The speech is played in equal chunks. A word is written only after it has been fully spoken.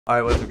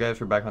Alright, what's up guys,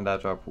 we're back on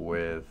that drop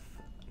with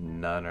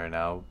none right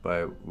now,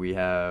 but we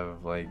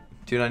have like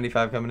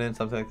 295 coming in,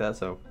 something like that,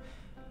 so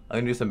I'm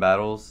gonna do some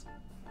battles.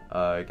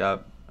 I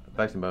got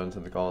back some bones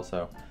in the call,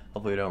 so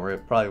hopefully we don't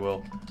rip. Probably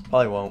will,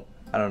 probably won't,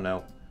 I don't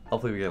know.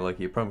 Hopefully we get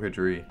lucky. Promo code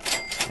Dree,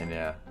 and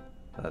yeah,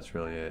 that's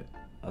really it.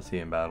 I'll see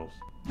you in battles.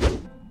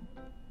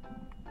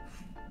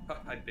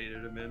 I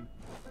baited him in.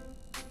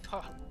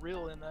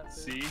 Real in that.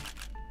 See?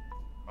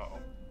 Uh-oh.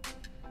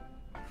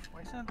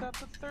 Why isn't that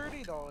the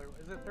 $30?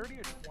 Is it 30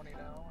 or 20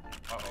 now?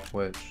 Uh-oh.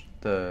 Which?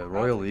 The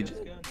Royal think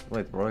Legion? it's good.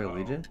 Wait, the Royal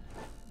Legion?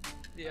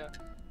 Yeah.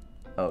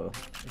 Oh,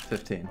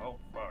 15. Oh,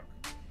 fuck.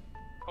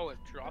 Oh, it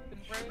dropped in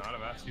price? Should not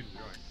have asked you to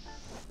join.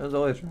 It was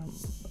always around,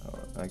 oh,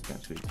 I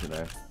can't speak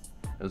today.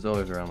 It was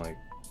always around like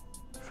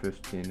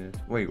 15-ish.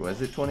 Wait,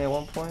 was it 20 at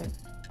one point?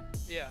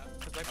 Yeah,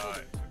 because I played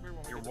it. Remember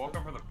when we You're did the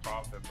welcome for build? the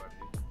profit, buddy.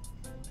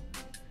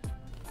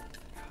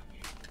 Gosh,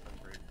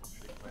 I'm grateful.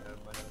 Shake my head,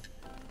 my head.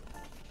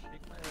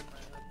 Shake my head, my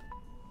head.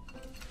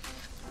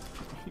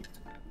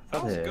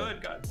 That was Yeah. good, I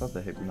guys. thought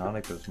the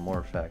Hypnotic was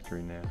more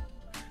factory now.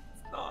 It's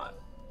not.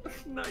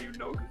 Now you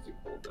know because you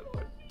pulled that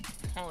one.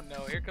 Oh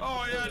no, here comes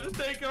Oh the yeah, build.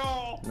 just take it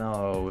all.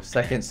 No,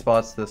 second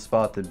spot's the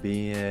spot to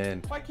be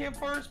in. Why can't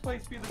first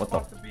place be the What the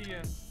spot to be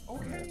in?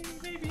 Okay,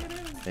 maybe it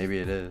is. Maybe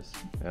it is.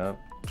 Yep.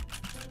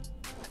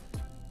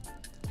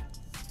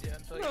 Yeah,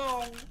 until you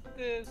No.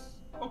 this.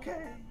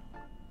 Okay.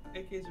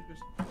 AKs are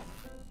just.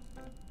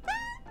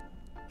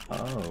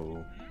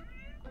 Oh.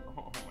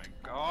 Oh my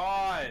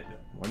god.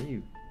 What are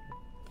you?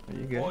 Are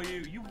you Oh,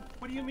 good? you.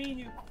 What do you mean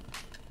you?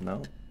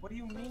 No. What do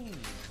you mean?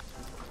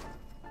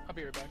 I'll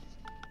be right back.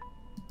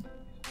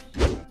 I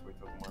have to wait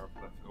till tomorrow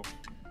for that film.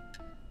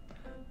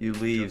 You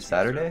leave Just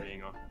gonna start Saturday?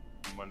 being on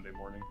Monday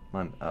morning,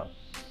 Oh.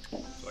 so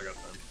I got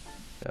time.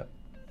 Yep.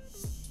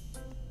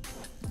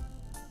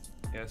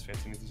 Yes,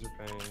 fancy nieces are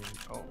paying.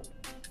 Oh.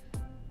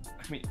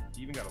 I mean,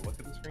 you even gotta look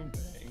at the screen.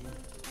 Dang.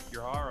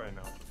 You're hot right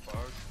now. What the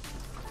fuck?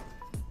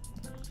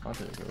 I'll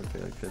take it. Okay,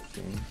 like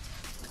 15.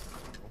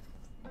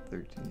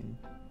 13.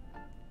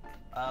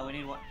 We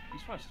need one. You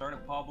just want to start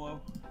at Pablo?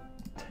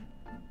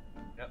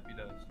 Yep, he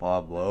does.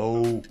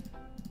 Pablo.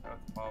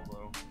 That's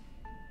Pablo.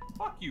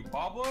 Fuck you,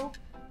 Pablo.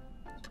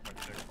 Suck my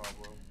dick,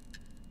 Pablo.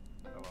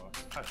 I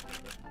lost. I did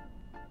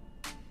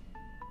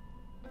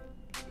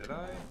it. Did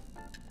I?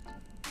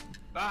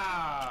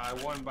 Ah, I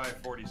won by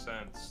 40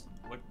 cents.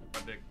 Look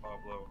at my dick,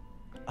 Pablo.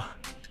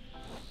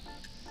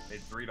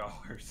 Made $3.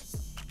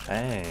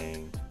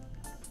 Dang.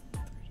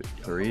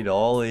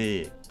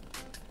 $3.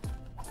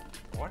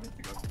 Why did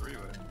you go 3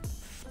 with it?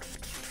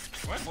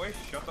 My voice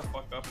shut the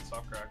fuck up and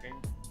stop cracking.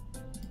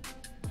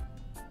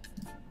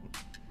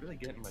 Really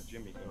getting my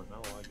Jimmy going, I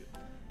don't like it.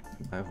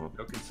 My, vo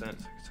No consent.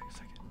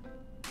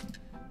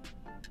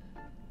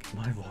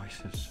 my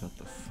voice is shut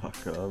the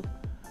fuck up.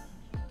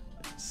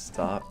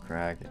 Stop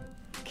cracking.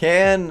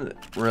 Can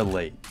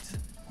relate.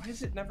 Why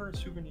is it never a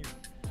souvenir?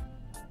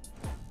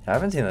 I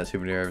haven't seen that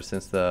souvenir ever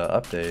since the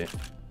update.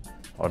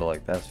 I would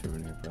like that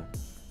souvenir, but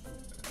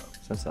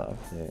since the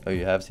update. Oh,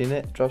 you have seen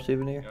it? Drop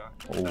souvenir? Yeah.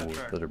 Oh, That's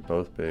right. those are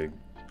both big.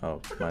 Oh,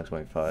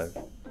 925.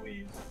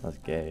 Please. That's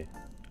gay.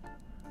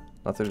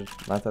 Not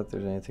that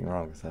there's anything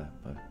wrong with that,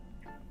 but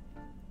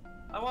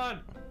I won!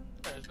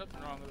 There's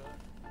nothing wrong with that.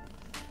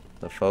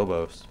 the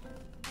Phobos.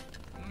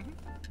 Mm-hmm.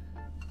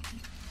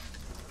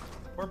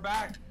 We're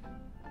back!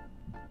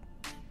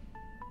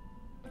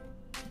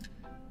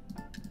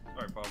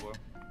 Sorry, Pablo.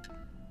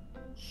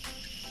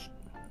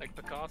 Like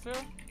Picasso?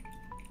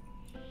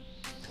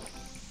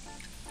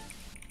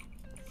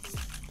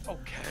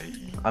 Okay.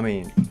 I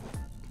mean,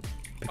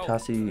 Oh,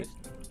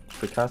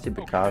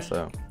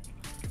 Picasso.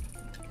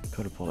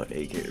 Could have pulled an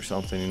AK or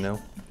something, you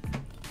know?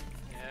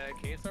 Yeah,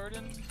 case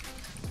Arden.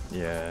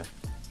 Yeah.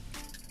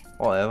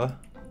 Whatever.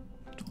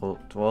 12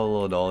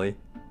 little dolly.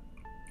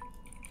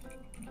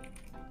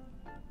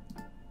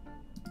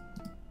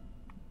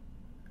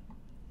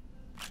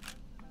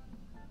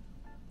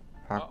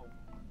 Uh-oh.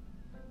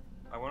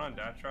 I went on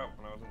Dat Trap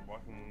when I was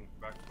walking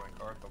back to my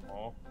car at the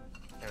mall,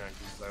 and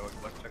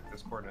I checked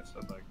Discord and it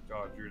said like,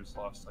 oh, Drew just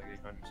lost like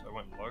 800, so I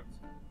went and looked,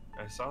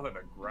 and I saw that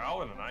a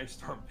Growl and an Ice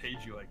Storm paid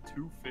you like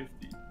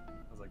 250. I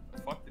was like,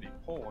 the fuck did he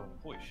pull? And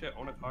holy shit,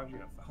 Onataji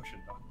and a Falchion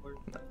Doppler?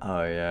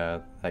 Oh yeah,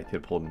 that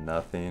kid pulled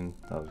nothing.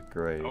 That was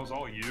great. That was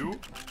all you?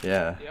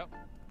 Yeah, Yep.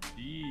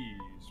 Jeez,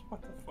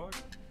 what the fuck?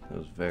 it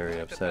was very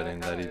Look at upsetting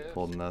that that he guy.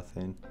 pulled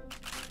nothing.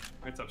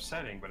 It's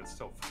upsetting, but it's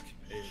still fucking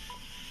paid.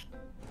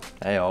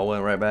 Hey, all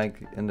went right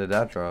back into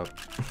that drop.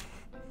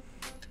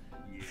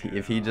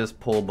 If he just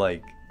pulled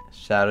like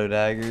Shadow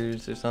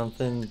Daggers or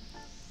something,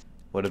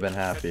 would have been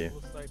happy.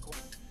 Vegetable cycle.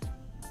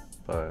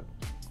 But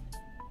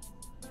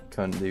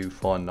couldn't do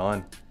fun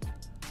none.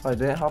 Oh, I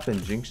didn't hop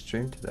in Jinx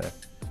stream today.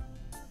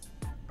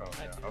 Oh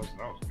I yeah, did. I was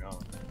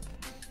gone.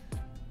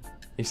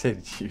 You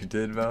said you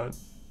did, Vaughn?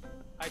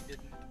 I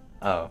didn't.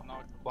 Oh.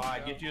 Knocked Well, I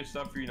out. get you a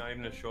sub for you not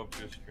even to show up to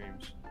your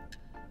streams.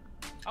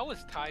 I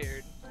was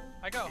tired.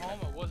 I got home,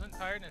 I wasn't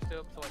tired, and I stayed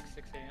up till like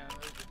 6 a.m. It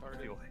was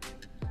retarded. Feel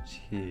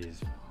hated.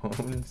 Jeez,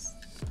 Bones.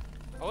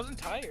 I wasn't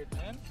tired,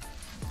 man.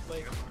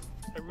 Like,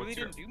 I really What's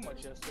your- didn't do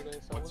much yesterday.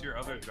 So I What's your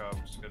wasn't other job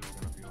schedule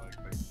gonna be like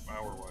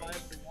hour-wise?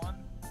 5 to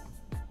 1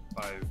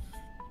 5.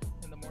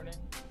 in the morning.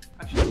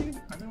 Actually,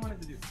 I've been wanting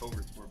to do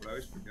Cobra Tour, but I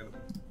always forget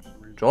about it for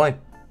some reason. Join.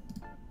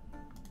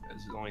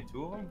 Is it only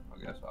 2 of them?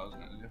 I guess what I was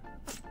gonna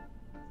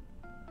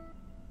do.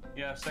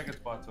 Yeah, second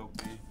spot's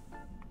OP.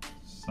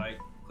 Psych.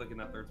 Clicking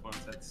that third spot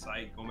said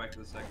psych. Going back to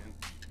the second.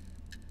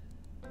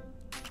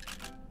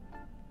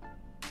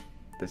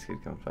 This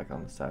kid comes back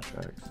on the stat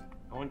tracks.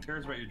 No one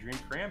cares about your dream.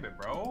 Cram it,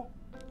 bro.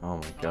 Oh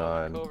my Oh,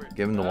 god. Cobra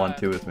Give him the bad.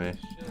 1-2 with me. Holy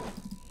shit.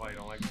 Why, you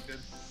don't like this kid?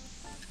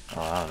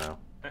 Oh, I don't know.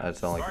 I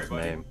just don't like Sorry, his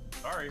buddy. name.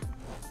 Sorry.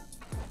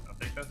 I'll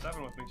take that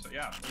 7 with me. So,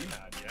 yeah, be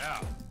mad.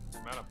 Yeah.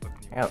 You're mad I'm putting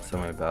you I got on so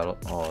my many knife. battles.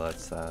 Oh,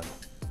 that's sad.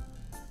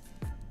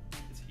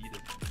 It's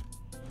heated.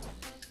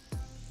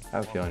 I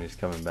have a feeling he's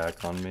coming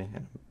back on me.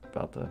 And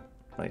about the,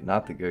 like,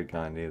 not the good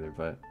kind either,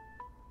 but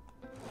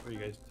What, you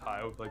guys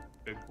tie with, like,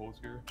 big pulls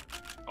here?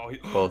 Oh, he,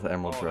 both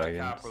Emerald oh, Dragons.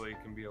 That cap really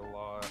can be a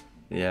lot.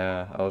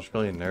 Yeah, I was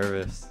really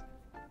nervous.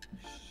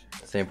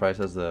 Shit. Same price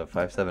as the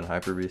 5.7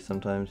 Hyper Beast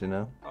sometimes, you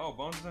know? Oh,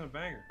 Bones is in a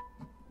banger.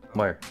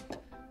 Where? Just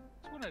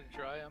wanted to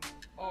try him.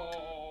 Oh,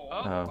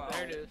 Oh, Oh.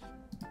 there it is.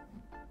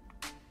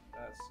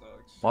 That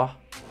sucks. What?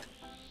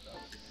 That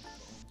was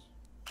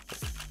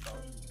against Bones. That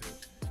was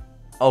good.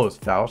 Oh, it's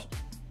Faust?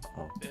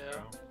 Oh. Yeah.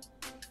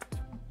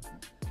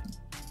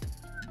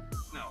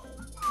 No.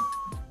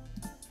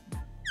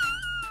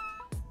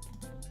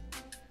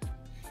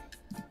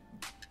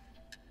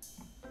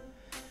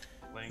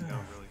 Laying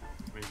down really.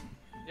 I mean,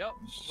 Yep.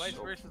 Vice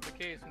So- versa is the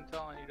case. I'm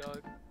telling you,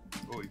 dog.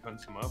 oh, you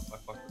hunting some up? I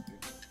fucked with you.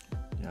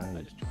 Yeah,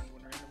 I just joined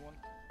one random one.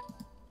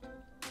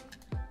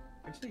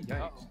 I say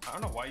yikes. Uh-oh. I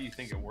don't know why you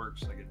think it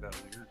works like it does.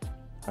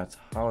 that's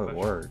how it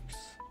works.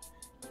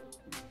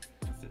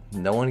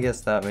 No one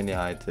gets that many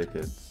high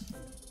tickets.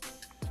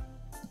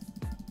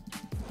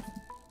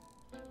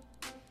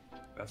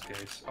 Best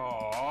case.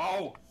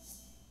 Oh!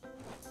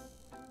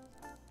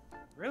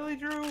 Really,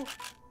 Drew?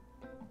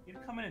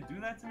 You'd come in and do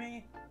that to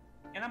me?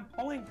 And I'm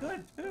pulling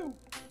good, too.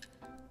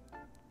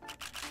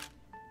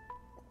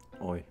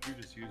 Oi. You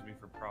just used me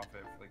for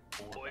profit for like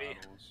 4 Boy.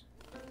 battles.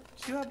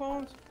 See that,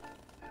 Bones?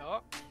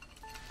 Yup.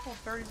 Pulled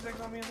 36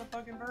 on me in the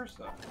fucking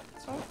Versa.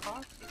 It's so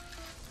toxic.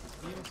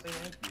 You even say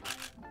thank you.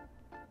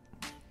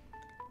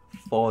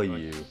 For Like- you.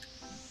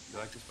 You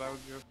like this battle,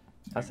 Joe?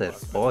 I said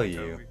Last for match,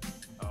 you.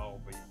 Kobe. Oh,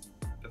 but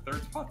the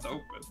third spot's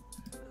open.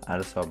 I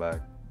just fell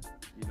back.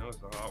 You know it's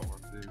a hot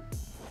one, too.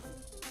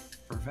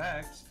 For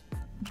Vex.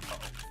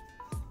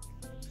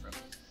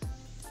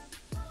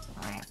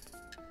 Uh-oh.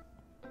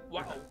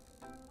 Wow.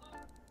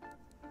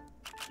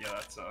 Yeah,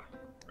 that's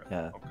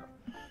Yeah. Okay.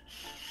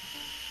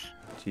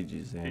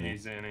 GG Zanny.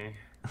 GG, Zanny.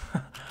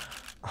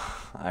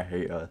 I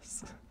hate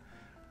us.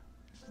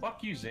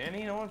 Fuck you,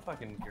 Zanny. No one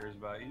fucking cares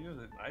about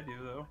you. I do,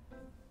 though.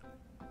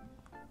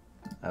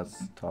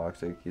 That's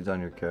toxic. He's on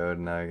your code,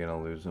 and now you're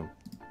gonna lose him.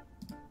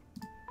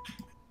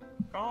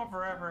 Gone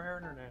forever,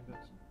 Aaron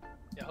Hernandez.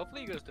 Yeah,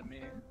 hopefully he goes to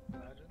me.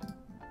 Imagine.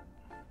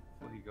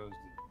 Well, he goes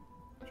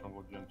to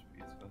Jungle Jim's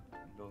Pizza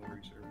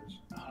delivery service.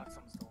 Oh, that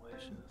sounds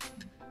delicious.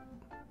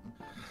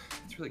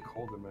 It's really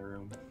cold in my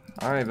room.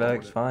 Alright, What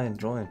Vex, would it- fine,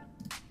 join.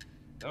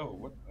 No,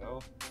 what the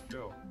hell?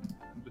 Chill.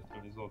 I'm just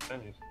doing these little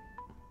pennies.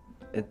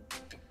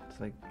 It's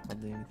like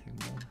hardly anything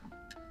more.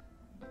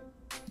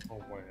 Oh,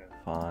 man.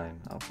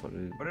 Fine, I'll put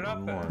it, Put it up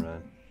more then.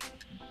 then.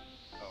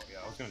 Oh, yeah,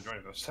 I was gonna join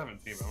it at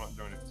 17, but I'm not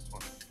joining this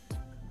one.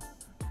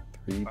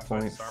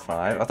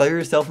 3.5? I thought you were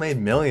a self-made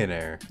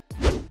millionaire.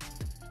 I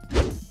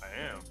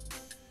am.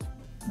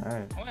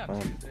 Alright, Only on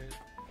fine. Tuesdays.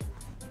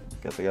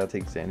 Guess I gotta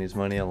take Zanny's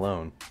money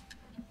alone.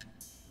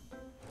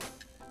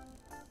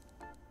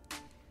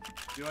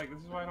 You're like, this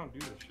is why I don't do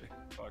this shit.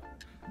 Fuck.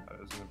 That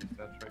is gonna be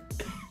stats right.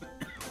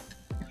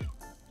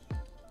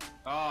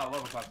 Oh, I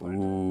love a top line.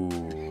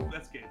 Ooh.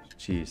 That's gauge.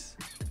 Jeez.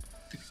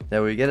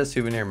 Yeah, we get a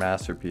souvenir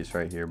masterpiece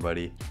right here,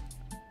 buddy.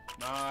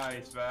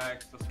 Nice,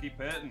 Vax. Let's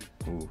keep hitting.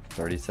 Ooh,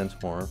 30 cents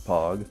more.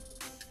 Pog.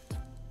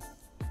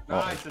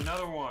 Nice,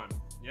 another one.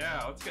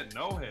 Yeah, let's get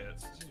no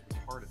hits. This is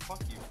retarded.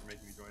 Fuck you for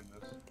making me join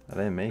this. I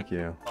didn't make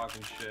you.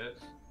 Talking shit.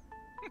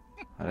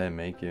 I didn't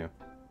make you.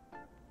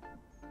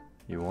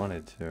 You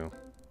wanted to.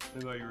 I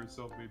thought you were a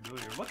self-made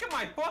millionaire. Look at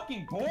my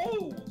fucking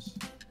bowls!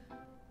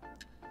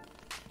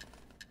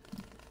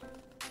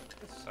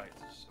 This site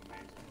is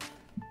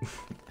amazing.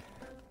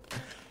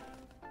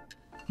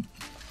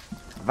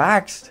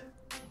 Vaxed!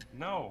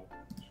 No.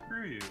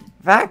 Screw you.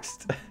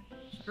 Vaxed!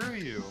 Screw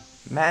you.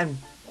 Man,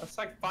 That's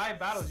like 5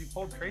 battles you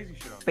pulled crazy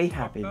shit on. be me.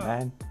 happy, Fucked up.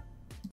 man.